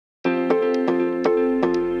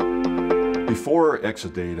Before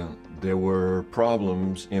Exadata, there were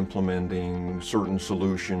problems implementing certain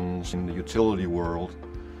solutions in the utility world.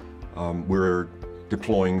 We're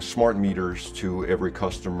deploying smart meters to every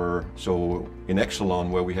customer. So in Exelon,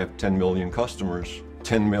 where we have 10 million customers,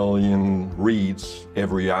 10 million reads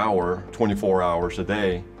every hour, 24 hours a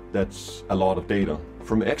day, that's a lot of data.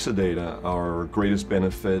 From Exadata, our greatest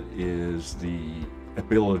benefit is the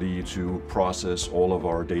ability to process all of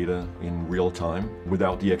our data in real time.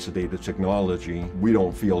 Without the Exadata technology, we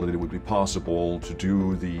don't feel that it would be possible to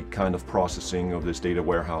do the kind of processing of this data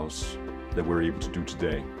warehouse that we're able to do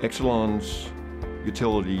today. Exelon's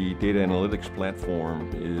utility data analytics platform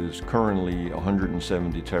is currently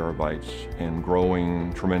 170 terabytes and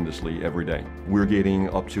growing tremendously every day. We're getting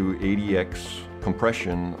up to 80x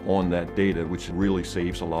compression on that data, which really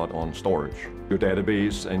saves a lot on storage. Your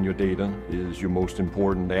database and your data is your most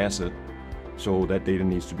important asset, so that data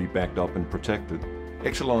needs to be backed up and protected.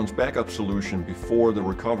 Exelon's backup solution before the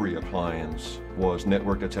recovery appliance was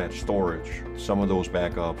network-attached storage. Some of those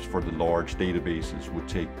backups for the large databases would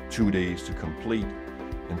take 2 days to complete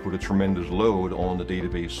and put a tremendous load on the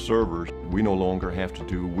database servers. We no longer have to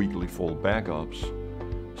do weekly full backups.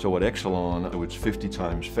 So at Exelon, it's 50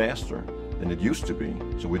 times faster than it used to be,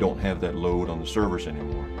 so we don't have that load on the servers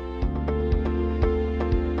anymore.